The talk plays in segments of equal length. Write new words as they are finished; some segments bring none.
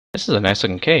This is a nice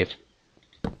looking cave.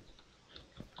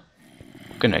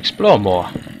 Gonna explore more.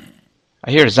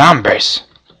 I hear zombies.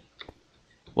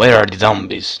 Where are the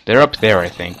zombies? They're up there, I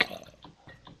think.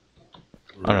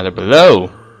 Oh no, they're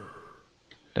below.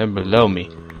 They're below me.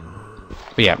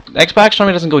 But yeah, Xbox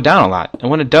normally doesn't go down a lot.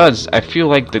 And when it does, I feel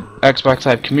like the Xbox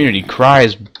Live community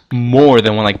cries more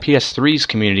than when like PS3's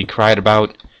community cried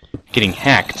about getting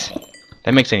hacked.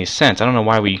 That makes any sense. I don't know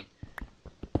why we...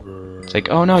 It's like,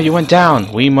 oh no, you went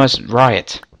down. We must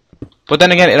riot. But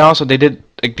then again, they did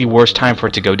like the worst time for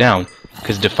it to go down.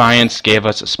 Because Defiance gave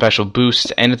us a special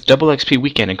boost, and it's double XP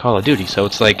weekend in Call of Duty. So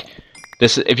it's like,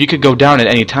 this. If you could go down at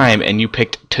any time, and you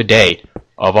picked today,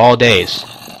 of all days...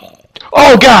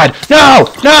 Oh God! No!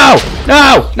 No!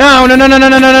 No! No! No! No! No!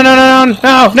 No! No! No!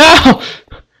 No! No!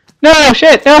 No! No!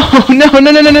 Shit! No! No!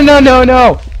 No! No! No! No! No!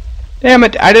 No! Damn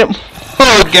it! I didn't.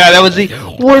 Oh God! That was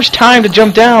the worst time to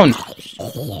jump down.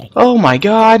 Oh my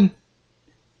God!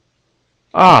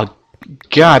 Oh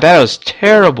God! That was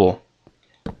terrible.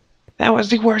 That was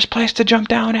the worst place to jump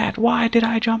down at. Why did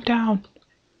I jump down?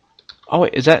 Oh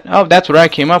wait, is that? Oh, that's where I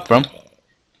came up from.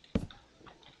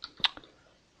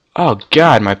 Oh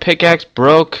God, my pickaxe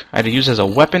broke. I had to use it as a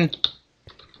weapon.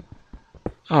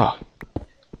 Oh.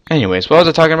 Anyways, what was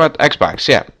I talking about? Xbox,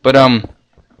 yeah. But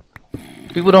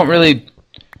people don't really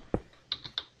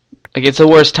like. It's the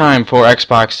worst time for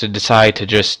Xbox to decide to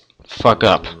just fuck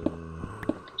up.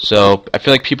 So I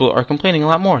feel like people are complaining a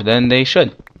lot more than they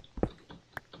should.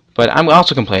 But I'm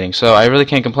also complaining, so I really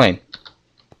can't complain.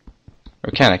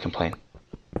 Or can I complain?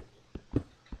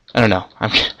 I don't know.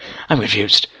 I'm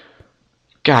confused.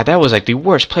 God, that was like the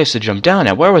worst place to jump down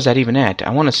at. Where was that even at? I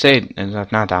want to say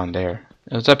it's not down there.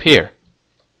 It was up here.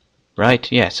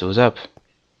 Right? Yes, it was up.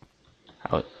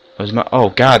 It was my, oh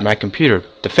God, my computer.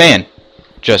 The fan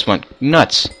just went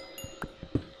nuts.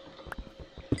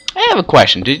 I have a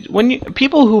question.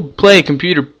 People who play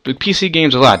PC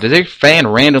games a lot, does their fan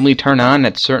randomly turn on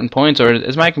at certain points, or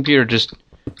is my computer just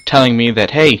telling me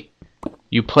that, hey,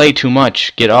 you play too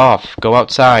much, get off, go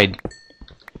outside?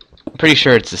 I'm pretty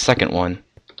sure it's the second one.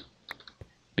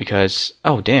 Because,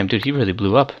 oh damn, dude, he really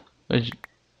blew up.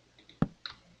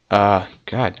 God,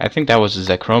 I think that was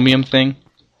the Zechromium thing.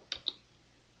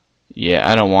 Yeah,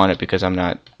 I don't want it because I'm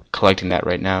not collecting that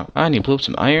right now. Ah, and he blew up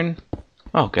some iron?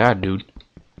 Oh God, dude.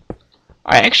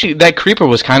 That creeper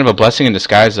was kind of a blessing in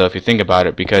disguise, though, if you think about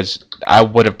it, because I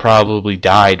would have probably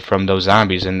died from those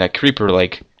zombies, and that creeper,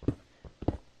 like,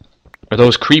 or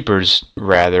those creepers,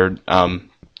 rather, kind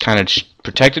of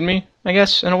protected me, I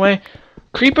guess, in a way.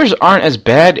 Creepers aren't as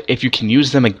bad if you can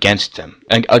use them against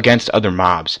other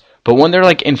mobs. But when they're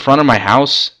like in front of my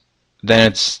house,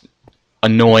 then it's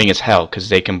annoying as hell because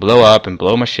they can blow up and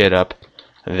blow my shit up.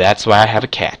 That's why I have a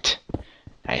cat.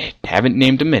 I haven't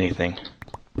named him anything.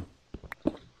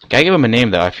 Gotta give him a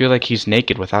name though. I feel like he's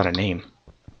naked without a name.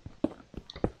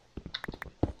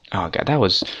 Oh God, that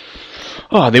was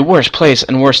the worst place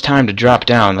and worst time to drop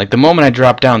down. Like the moment I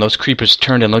dropped down, those creepers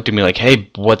turned and looked at me like,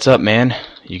 "Hey, what's up, man?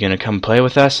 You gonna come play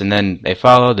with us?" And then they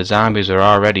followed. The zombies are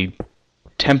already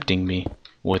tempting me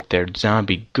with their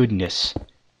zombie goodness.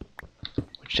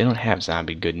 Which they don't have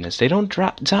zombie goodness. They don't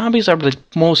drop. Zombies are the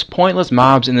most pointless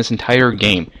mobs in this entire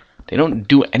game. They don't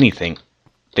do anything.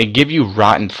 They give you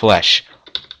rotten flesh.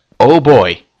 Oh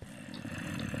boy.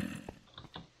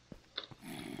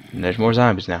 And there's more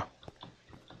zombies now.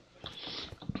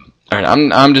 Alright,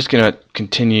 I'm just gonna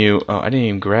continue. Oh, I didn't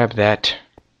even grab that.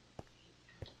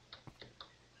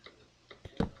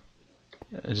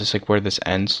 Is this like where this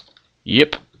ends?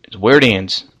 Yep, it's where it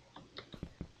ends.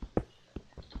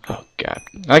 Oh God,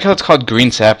 I like how it's called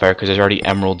Green Sapphire because there's already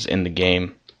emeralds in the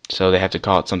game, so they have to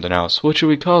call it something else. What should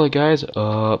we call it, guys?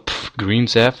 Green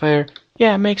Sapphire?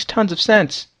 Yeah, it makes tons of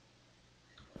sense.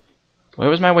 Where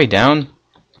was my way down?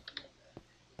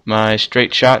 My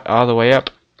straight shot all the way up.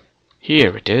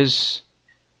 Here it is.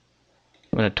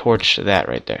 I'm gonna torch that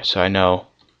right there so I know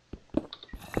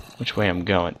which way I'm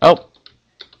going. Oh!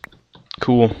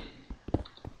 Cool.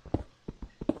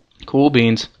 Cool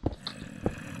beans.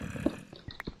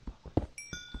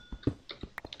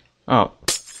 Oh.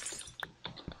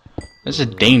 This is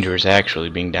dangerous, actually,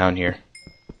 being down here.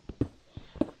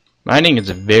 Mining is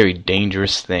a very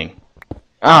dangerous thing.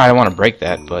 Ah, I don't want to break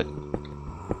that, but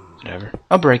whatever.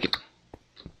 I'll break it.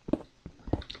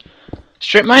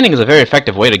 Strip mining is a very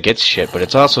effective way to get shit, but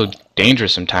it's also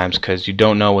dangerous sometimes because you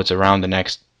don't know what's around the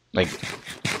next, like,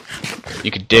 you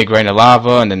could dig right into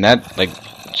lava and then that, like,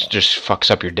 just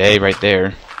fucks up your day right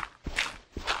there.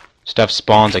 Stuff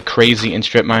spawns like crazy in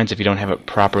strip mines if you don't have it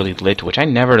properly lit, which I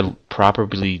never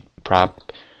properly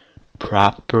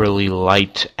properly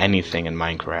light anything in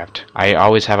Minecraft. I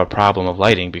always have a problem of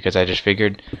lighting because I just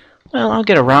figured, well, I'll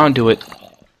get around to it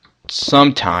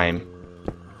sometime,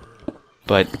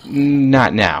 but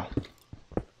not now,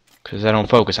 because I don't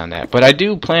focus on that. But I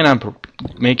do plan on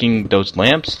making those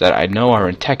lamps that I know are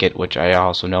in Tekkit, which I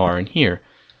also know are in here,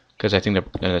 because I think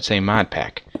they're in the same mod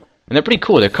pack. And they're pretty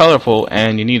cool. They're colorful,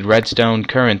 and you need redstone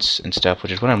currents and stuff,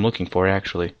 which is what I'm looking for,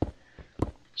 actually.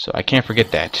 So I can't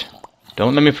forget that.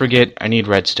 Don't let me forget I need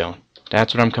redstone.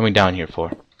 That's what I'm coming down here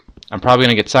for. I'm probably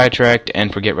going to get sidetracked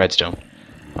and forget redstone.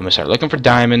 I'm going to start looking for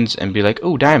diamonds and be like,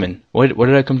 oh, diamond. What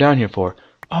did I come down here for?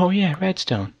 Oh, yeah,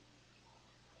 redstone.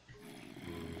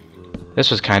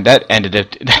 This was that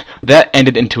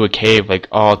ended into a cave like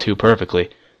all too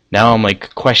perfectly. Now I'm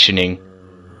like questioning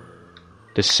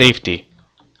the safety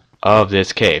of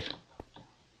this cave.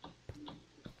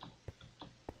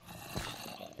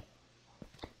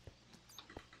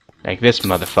 Like this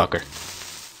motherfucker.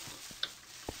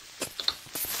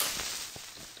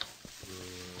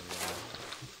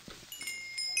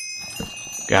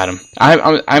 Got him.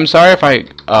 I'm sorry if I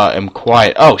am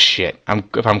quiet. Oh shit.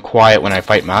 If I'm quiet when I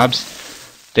fight mobs.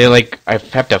 They I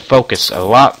have to focus a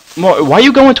lot more. Why are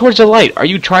you going towards the light? Are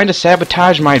you trying to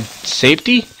sabotage my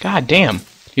safety? God damn.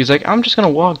 He's like, I'm just gonna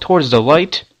walk towards the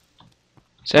light.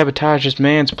 Sabotage this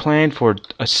man's plan for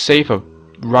a safe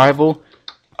arrival.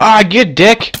 Ah, get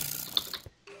dick!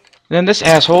 And then this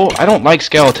asshole, I don't like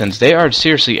skeletons. They are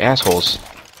seriously assholes.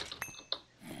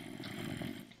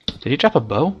 Did he drop a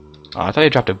bow? Oh, I thought he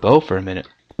dropped a bow for a minute.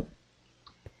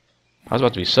 I was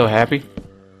about to be so happy.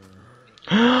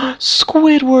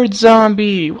 Squidward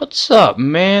zombie! What's up,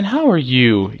 man? How are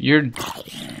you? You're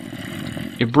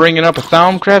bringing up a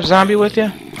Thaumcraft zombie with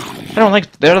you? I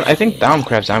think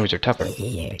Thaumcraft zombies are tougher. I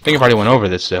think I've already went over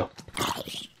this, though.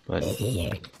 But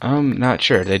I'm not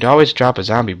sure. They'd always drop a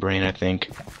zombie brain, I think.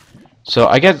 So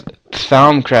I guess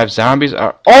Thaumcraft zombies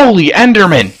are... Holy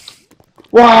Enderman!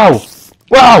 Wow!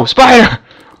 Wow! Spider!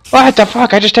 What the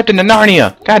fuck? I just stepped into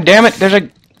Narnia! God damn it! There's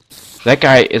that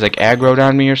guy is aggroed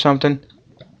on me or something.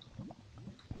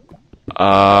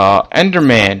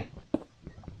 Enderman.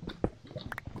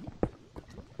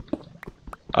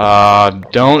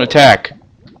 Don't attack.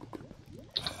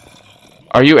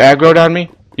 Are you aggroed on me?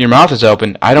 Your mouth is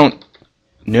open. I don't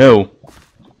know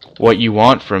what you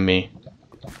want from me.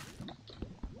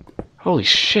 Holy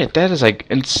shit, that is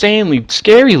insanely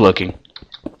scary looking.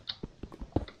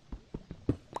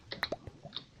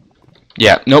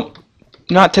 Yeah, nope.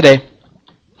 Not today.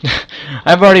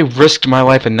 I've already risked my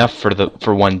life enough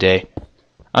for one day.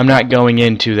 I'm not going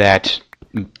into that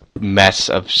mess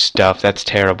of stuff. That's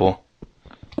terrible.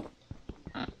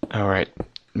 Alright,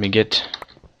 let me get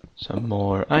some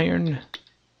more iron.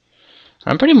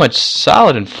 I'm pretty much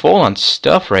solid and full on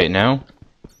stuff right now.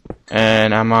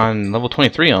 And I'm on level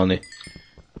 23 only.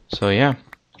 So yeah.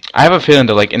 I have a feeling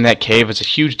that in that cave is a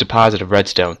huge deposit of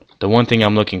redstone. The one thing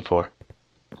I'm looking for.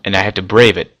 And I have to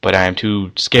brave it, but I am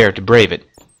too scared to brave it.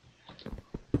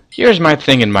 Here's my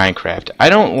thing in Minecraft. I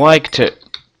don't like to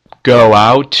go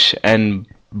out and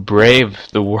brave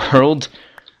the world,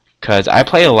 because I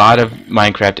play a lot of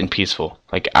Minecraft in peaceful.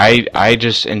 I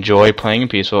just enjoy playing in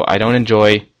peaceful. I don't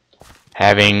enjoy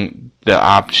having the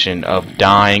option of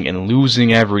dying and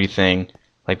losing everything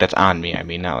that's on me. I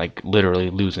mean, not literally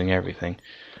losing everything.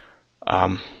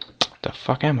 The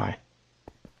fuck am I?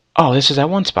 Oh, this is that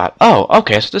one spot. Oh,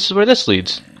 okay, so this is where this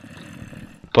leads.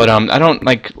 But I don't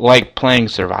like playing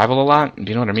survival a lot. Do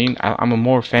you know what I mean? I'm a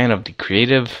more fan of the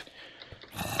creative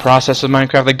process of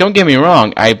Minecraft. Don't get me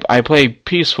wrong, I play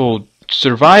peaceful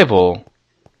survival,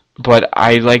 but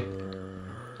I like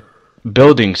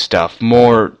building stuff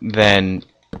more than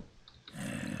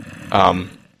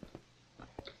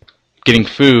getting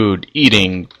food,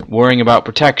 eating, worrying about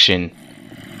protection.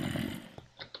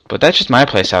 But that's just my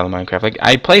playstyle of Minecraft.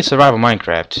 I play survival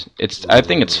Minecraft. I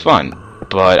think it's fun,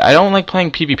 but I don't like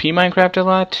playing PvP Minecraft a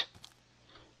lot.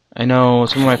 I know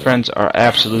some of my friends are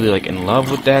absolutely in love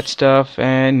with that stuff,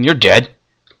 and you're dead.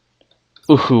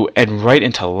 Ooh, and right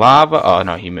into lava. Oh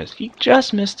no, he missed. He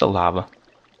just missed the lava.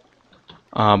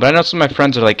 But I know some of my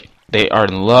friends are they are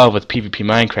in love with PvP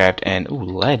Minecraft, and ooh,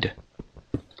 lead.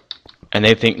 And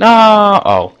they think, no,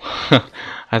 oh,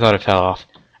 I thought it fell off.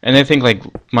 And they think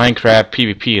Minecraft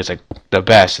PvP is the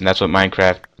best, and that's what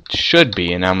Minecraft should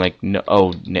be. And I'm like, no,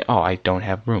 oh, I don't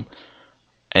have room.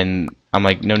 And I'm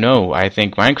like, no, I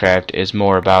think Minecraft is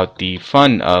more about the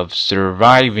fun of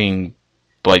surviving,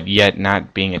 but yet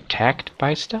not being attacked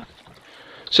by stuff.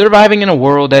 Surviving in a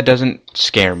world that doesn't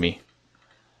scare me.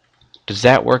 Does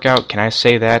that work out? Can I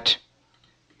say that?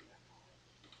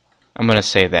 I'm gonna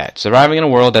say that. Surviving in a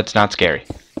world that's not scary.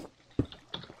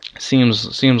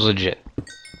 Seems legit.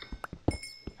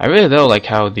 I really though like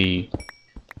how the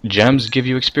gems give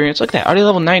you experience. Look at that, already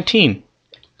level 19.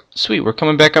 Sweet, we're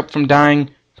coming back up from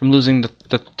dying, from losing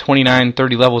the 29,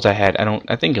 30 levels I had.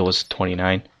 I think it was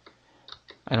 29.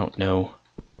 I don't know.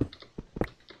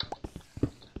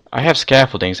 I have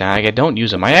scaffoldings and I don't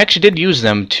use them. I actually did use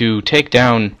them to take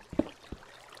down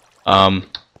no,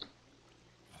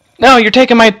 you're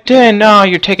taking my no,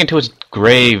 you're taking to its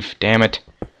grave, damn it.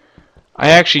 I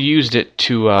actually used it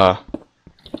to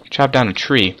chop down a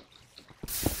tree.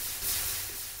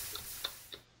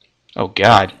 Oh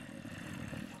god.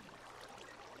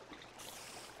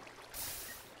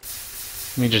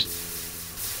 Let me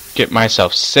just get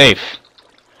myself safe.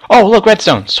 Oh, look,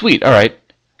 redstone. Sweet. All right.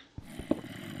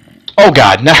 Oh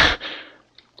god. No.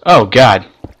 Oh god.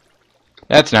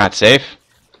 That's not safe.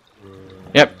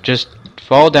 Yep, just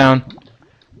fall down.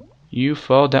 You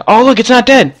fall down. Oh, look, it's not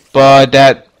dead. But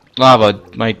that lava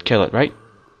might kill it, right?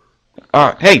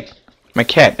 Hey, my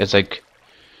cat is like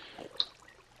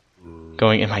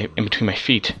going in between my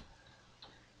feet.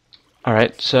 All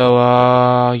right,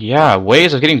 so yeah,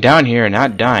 ways of getting down here and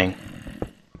not dying.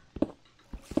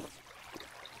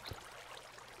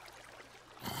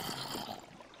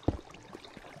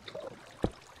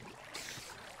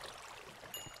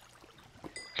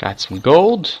 Got some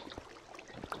gold.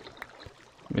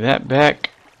 Give me that back.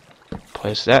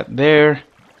 Place that there.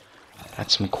 Got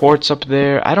some quartz up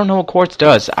there. I don't know what quartz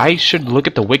does. I should look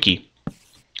at the wiki.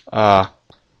 I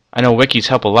know wikis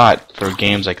help a lot for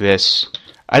games like this.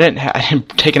 I didn't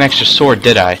take an extra sword,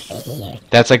 did I?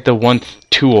 That's like the one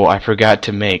tool I forgot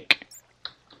to make.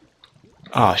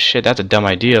 Oh shit, that's a dumb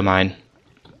idea of mine.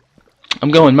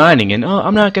 I'm going mining and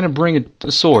I'm not gonna bring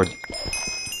a sword.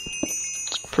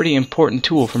 It's a pretty important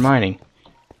tool for mining.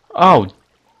 Oh,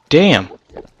 damn.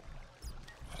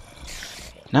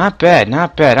 Not bad,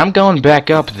 not bad. I'm going back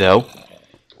up though.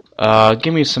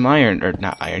 Give me some iron, or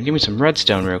not iron, give me some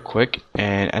redstone real quick,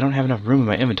 and I don't have enough room in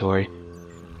my inventory.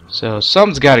 So,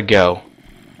 something's gotta go.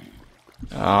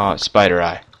 Spider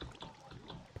eye.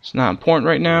 It's not important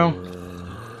right now.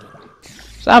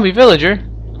 Zombie villager?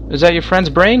 Is that your friend's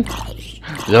brain?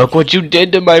 Look what you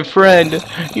did to my friend!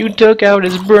 You took out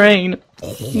his brain!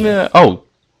 Oh!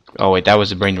 Oh wait, that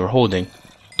was the brain you were holding.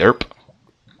 Derp.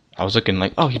 I was looking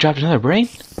like, oh, you dropped another brain?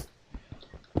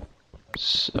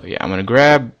 So yeah, I'm gonna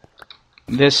grab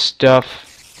this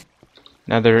stuff.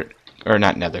 Or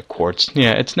not nether quartz.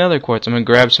 Yeah, it's nether quartz. I'm gonna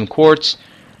grab some quartz.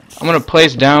 I'm gonna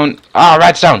place down. Ah,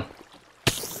 redstone.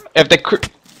 If the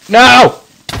no,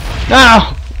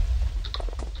 no.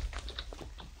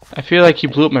 I feel like he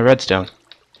blew up my redstone.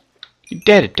 He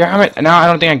did it. Damn it! Now I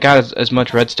don't think I got as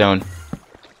much redstone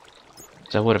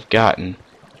as I would have gotten.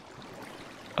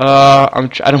 I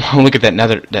don't want to look at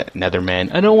that nether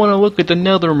man. I don't want to look at the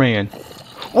nether man.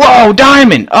 Whoa,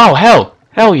 diamond! Oh hell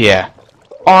yeah,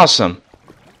 awesome.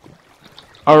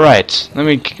 All right, let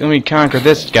me conquer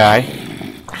this guy.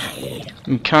 Let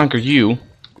me conquer you.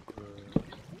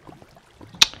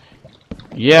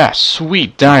 Yeah,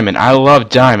 sweet diamond. I love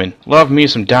diamond. Love me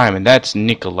some diamond. That's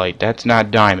nickelite. That's not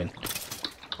diamond.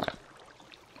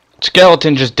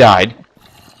 Skeleton just died.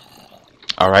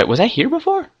 All right, was I here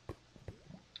before?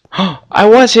 I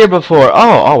was here before.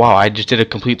 Oh wow, I just did a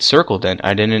complete circle then.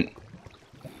 I didn't.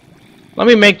 Let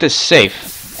me make this safe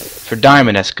for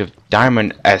diamond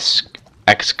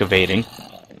excavating.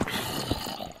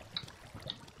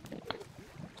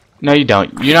 No, you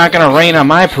don't. You're not gonna rain on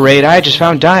my parade. I just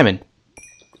found diamond.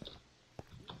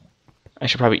 I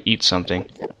should probably eat something.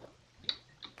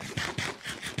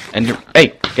 And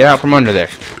hey, get out from under there.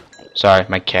 Sorry,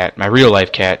 my cat, my real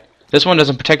life cat. This one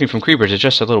doesn't protect me from creepers. It's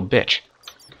just a little bitch.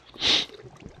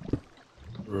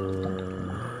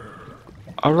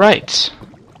 Alright.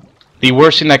 The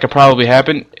worst thing that could probably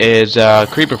happen is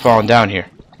creeper falling down here.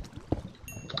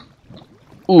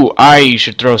 Ooh, I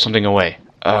should throw something away.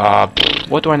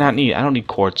 What do I not need? I don't need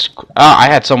quartz. I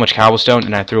had so much cobblestone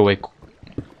and I threw away.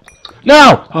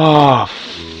 No! Oh,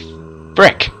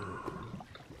 frick.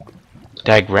 Did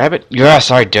I grab it?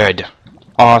 Yes, I did.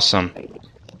 Awesome.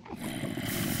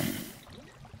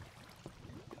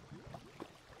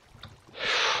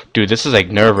 Dude, this is like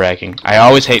nerve-wracking. I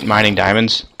always hate mining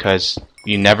diamonds because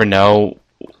you never know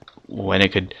when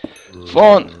it could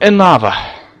fall in lava.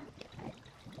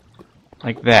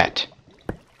 Like that.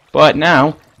 But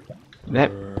now,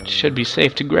 that should be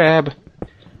safe to grab.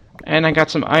 And I got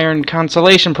some iron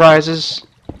consolation prizes.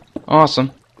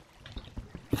 Awesome.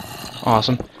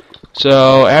 Awesome.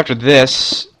 So, after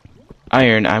this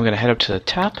iron, I'm going to head up to the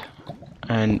top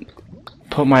and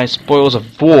put my spoils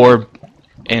of war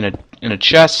in a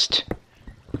chest.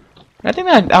 I think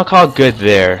that I'll call it good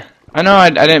there. I know I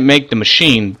didn't make the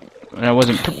machine, and I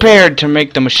wasn't prepared to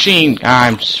make the machine.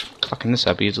 I'm just fucking this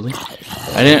up easily.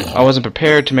 I wasn't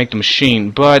prepared to make the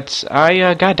machine, but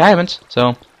I got diamonds,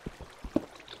 so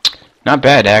not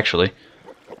bad actually.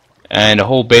 And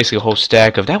basically a whole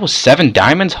stack of, that was 7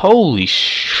 diamonds? Holy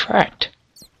shit.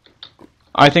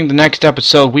 I think the next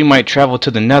episode we might travel to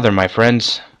the Nether, my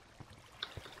friends.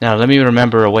 Now let me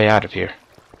remember a way out of here.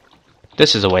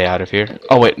 This is a way out of here.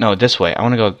 Oh wait, no, this way. I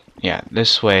want to go, yeah,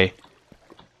 this way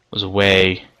was a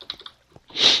way,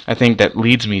 I think, that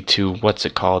leads me to, what's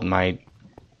it called, my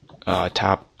my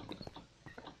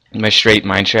straight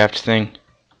mineshaft thing.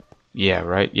 Yeah,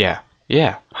 right? Yeah.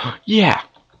 Yeah. Yeah.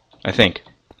 I think.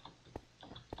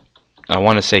 I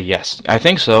want to say yes. I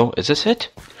think so. Is this it?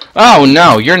 Oh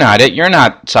no, you're not it. You're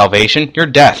not salvation. You're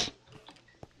death.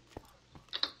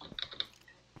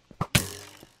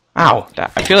 Ow.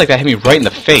 I feel like that hit me right in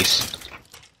the face.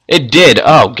 It did.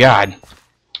 Oh god.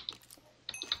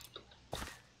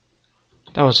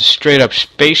 That was a straight up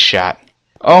space shot.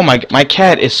 Oh my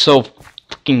cat is so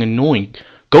fucking annoying.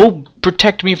 Go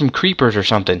protect me from creepers or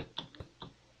something.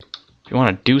 If you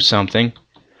want to do something.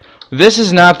 This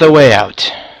is not the way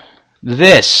out.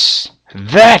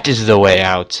 That is the way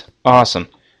out. Awesome.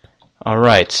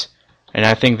 Alright. And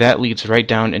I think that leads right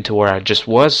down into where I just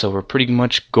was, so we're pretty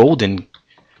much golden.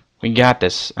 We got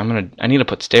this. I need to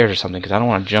put stairs or something, because I don't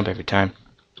want to jump every time.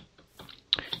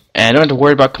 And I don't have to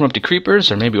worry about coming up to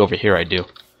creepers, or maybe over here I do.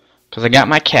 Because I got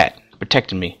my cat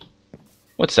protecting me.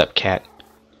 What's up, cat?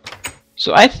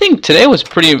 So I think today was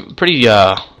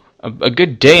a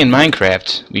good day in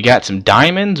Minecraft. We got some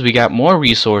diamonds, we got more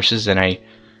resources than I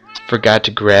forgot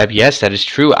to grab. Yes, that is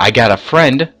true. I got a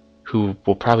friend who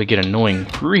will probably get annoying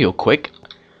real quick.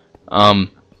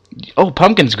 Oh,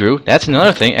 pumpkins grew. That's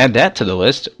another thing. Add that to the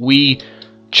list. We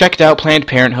checked out Planned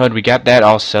Parenthood. We got that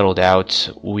all settled out.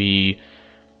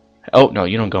 Oh, no,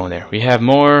 you don't go in there. We have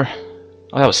more.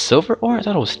 Oh, that was silver ore? I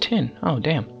thought it was tin. Oh,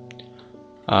 damn.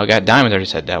 Got diamonds. I already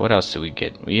said that. What else did we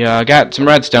get? We got some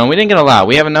redstone. We didn't get a lot.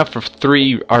 We have enough for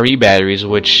 3 RE batteries,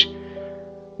 which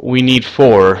we need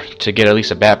 4 to get at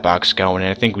least a bat box going.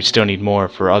 And I think we still need more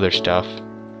for other stuff.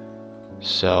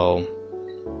 So,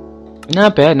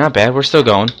 not bad, not bad. We're still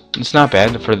going. It's not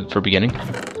bad for beginning.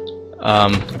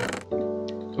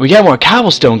 We got more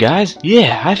cobblestone, guys.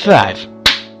 Yeah, high five.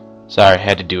 Sorry, I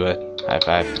had to do a high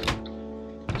five.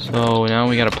 So now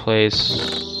we gotta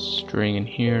place string in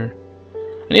here.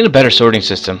 I need a better sorting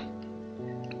system.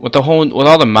 With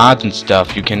all the mods and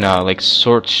stuff, you can like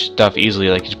sort stuff easily.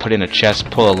 Like you put it in a chest,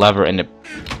 pull a lever, and it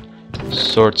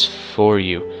sorts for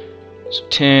you. So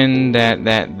tin, that,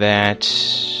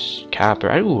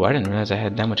 copper. Ooh, I didn't realize I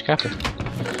had that much copper.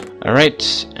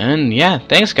 Alright, and yeah,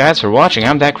 thanks guys for watching.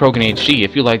 I'm That Krogan HG.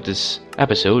 If you like this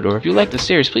episode, or if you like the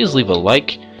series, please leave a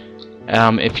like.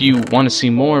 If you want to see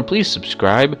more, please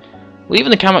subscribe. Leave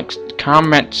in the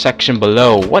comment section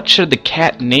below, what should the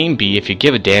cat name be if you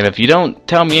give a damn. If you don't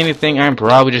tell me anything, I'm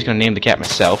probably just going to name the cat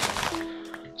myself.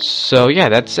 So yeah,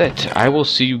 that's it. I will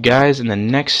see you guys in the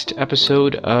next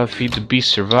episode of FTB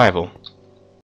Survival.